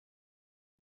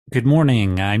Good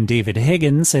morning, I'm David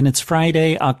Higgins, and it's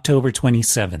Friday, October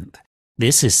 27th.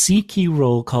 This is CQ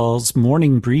Roll Call's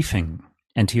morning briefing,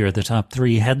 and here are the top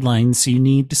 3 headlines you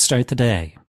need to start the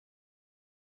day.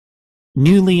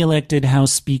 Newly elected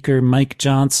House Speaker Mike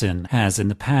Johnson has in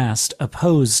the past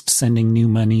opposed sending new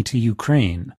money to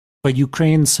Ukraine, but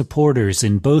Ukraine supporters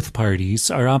in both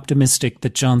parties are optimistic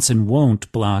that Johnson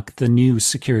won't block the new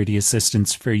security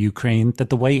assistance for Ukraine that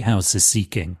the White House is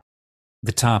seeking.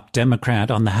 The top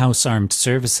Democrat on the House Armed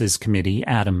Services Committee,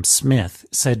 Adam Smith,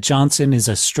 said Johnson is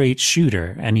a straight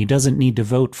shooter and he doesn't need to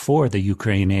vote for the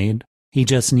Ukraine aid. He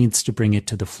just needs to bring it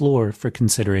to the floor for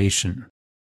consideration.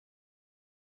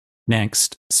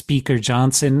 Next, Speaker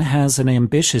Johnson has an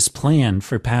ambitious plan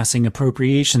for passing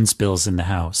appropriations bills in the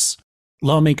House.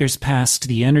 Lawmakers passed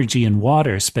the energy and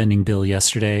water spending bill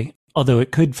yesterday, although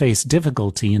it could face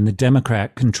difficulty in the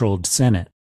Democrat-controlled Senate.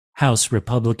 House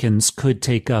Republicans could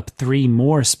take up 3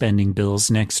 more spending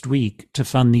bills next week to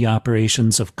fund the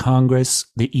operations of Congress,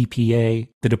 the EPA,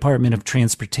 the Department of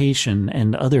Transportation,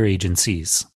 and other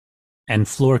agencies. And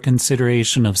floor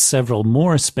consideration of several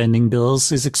more spending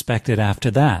bills is expected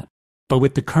after that. But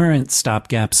with the current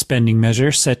stopgap spending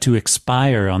measure set to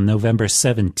expire on November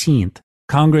 17th,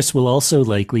 Congress will also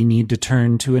likely need to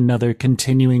turn to another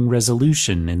continuing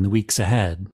resolution in the weeks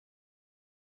ahead.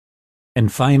 And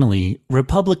finally,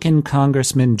 Republican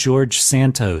Congressman George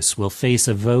Santos will face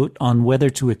a vote on whether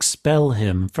to expel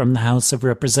him from the House of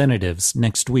Representatives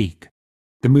next week.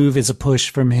 The move is a push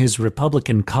from his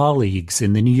Republican colleagues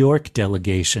in the New York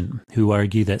delegation, who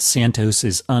argue that Santos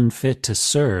is unfit to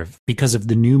serve because of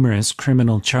the numerous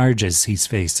criminal charges he's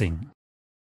facing.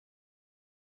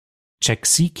 Check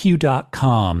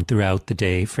CQ.com throughout the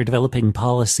day for developing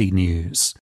policy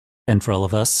news. And for all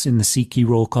of us in the CQ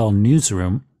Roll Call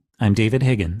newsroom, I'm David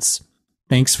Higgins.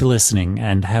 Thanks for listening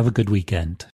and have a good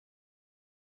weekend.